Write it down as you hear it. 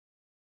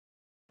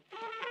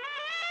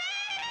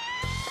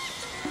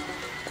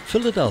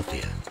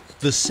Philadelphia,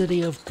 the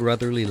city of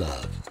brotherly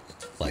love.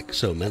 Like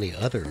so many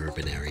other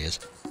urban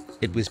areas,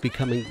 it was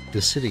becoming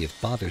the city of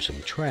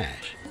bothersome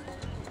trash.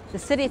 The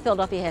city of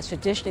Philadelphia has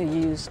traditionally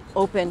used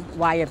open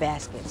wire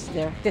baskets.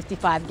 They're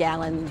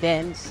 55-gallon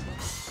bins.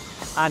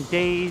 On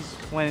days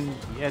when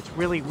it's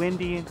really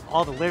windy,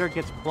 all the litter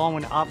gets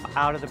blown up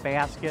out of the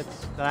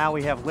baskets. Now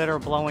we have litter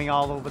blowing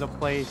all over the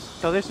place.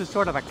 So this is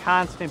sort of a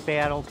constant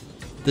battle.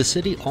 The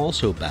city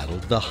also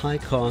battled the high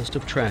cost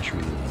of trash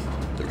removal,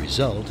 the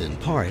result in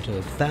part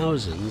of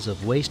thousands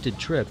of wasted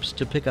trips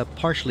to pick up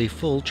partially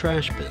full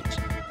trash bins.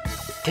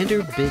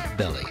 Enter Big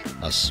Belly,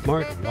 a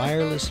smart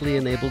wirelessly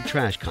enabled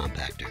trash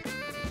compactor.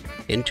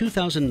 In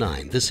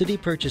 2009, the city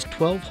purchased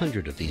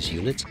 1,200 of these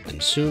units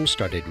and soon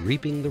started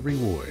reaping the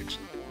rewards.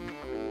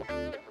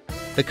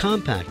 The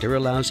compactor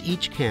allows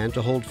each can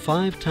to hold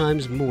 5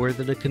 times more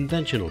than a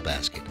conventional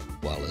basket,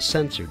 while a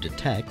sensor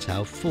detects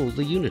how full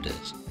the unit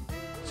is.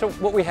 So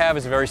what we have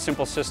is a very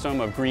simple system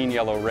of green,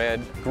 yellow,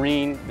 red.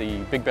 Green, the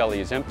Big Belly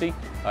is empty.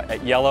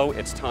 At yellow,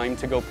 it's time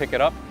to go pick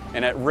it up.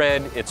 And at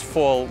red, it's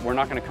full. We're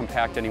not going to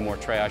compact any more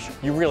trash.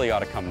 You really ought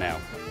to come now.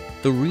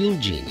 The real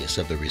genius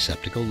of the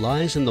receptacle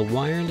lies in the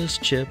wireless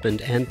chip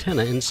and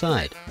antenna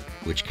inside,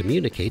 which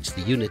communicates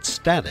the unit's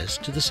status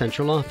to the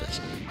central office.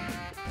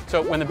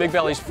 So when the Big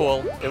Belly's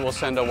full, it will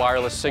send a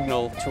wireless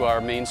signal to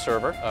our main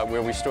server,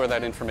 where we store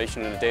that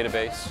information in a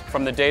database.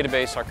 From the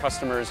database, our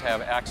customers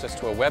have access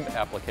to a web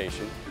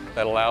application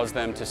that allows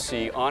them to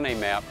see on a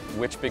map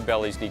which Big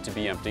Bellies need to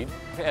be emptied.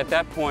 At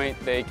that point,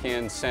 they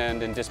can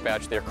send and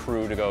dispatch their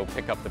crew to go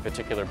pick up the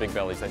particular Big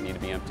Bellies that need to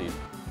be emptied.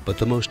 But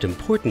the most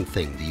important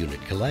thing the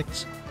unit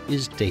collects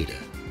is data.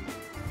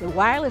 The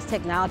wireless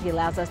technology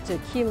allows us to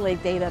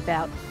accumulate data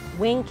about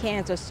when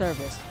cans are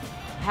serviced,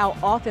 how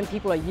often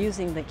people are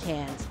using the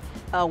cans,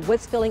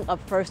 what's filling up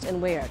first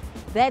and where.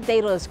 That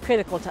data is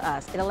critical to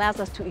us. It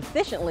allows us to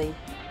efficiently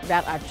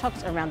route our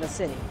trucks around the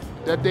city.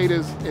 That data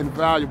is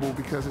invaluable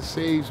because it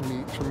saves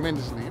me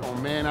tremendously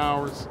on man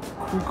hours,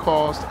 crew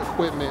costs,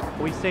 equipment.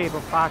 We save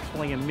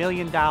approximately $1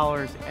 million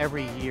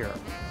every year.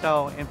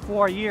 So in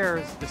 4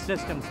 years, the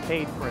system's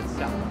paid for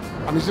itself.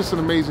 I mean, it's just an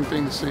amazing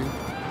thing to see.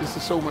 This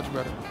is so much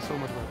better, so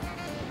much better.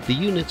 The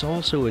units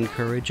also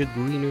encourage a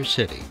greener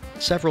city.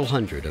 Several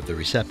hundred of the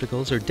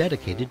receptacles are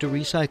dedicated to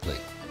recycling.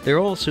 They're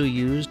also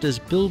used as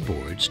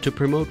billboards to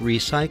promote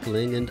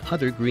recycling and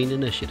other green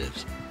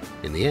initiatives.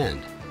 In the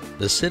end,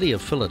 the city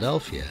of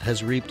Philadelphia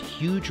has reaped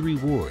huge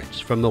rewards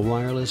from the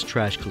wireless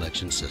trash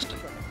collection system.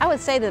 I would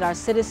say that our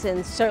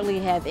citizens certainly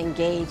have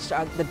engaged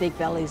the Big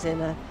Bellies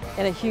in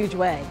a huge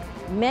way.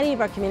 Many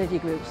of our community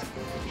groups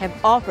have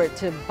offered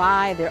to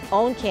buy their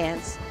own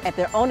cans at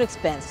their own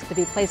expense to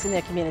be placed in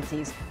their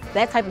communities.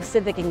 That type of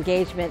civic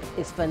engagement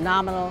is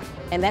phenomenal,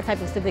 and that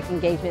type of civic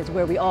engagement is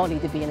where we all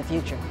need to be in the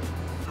future.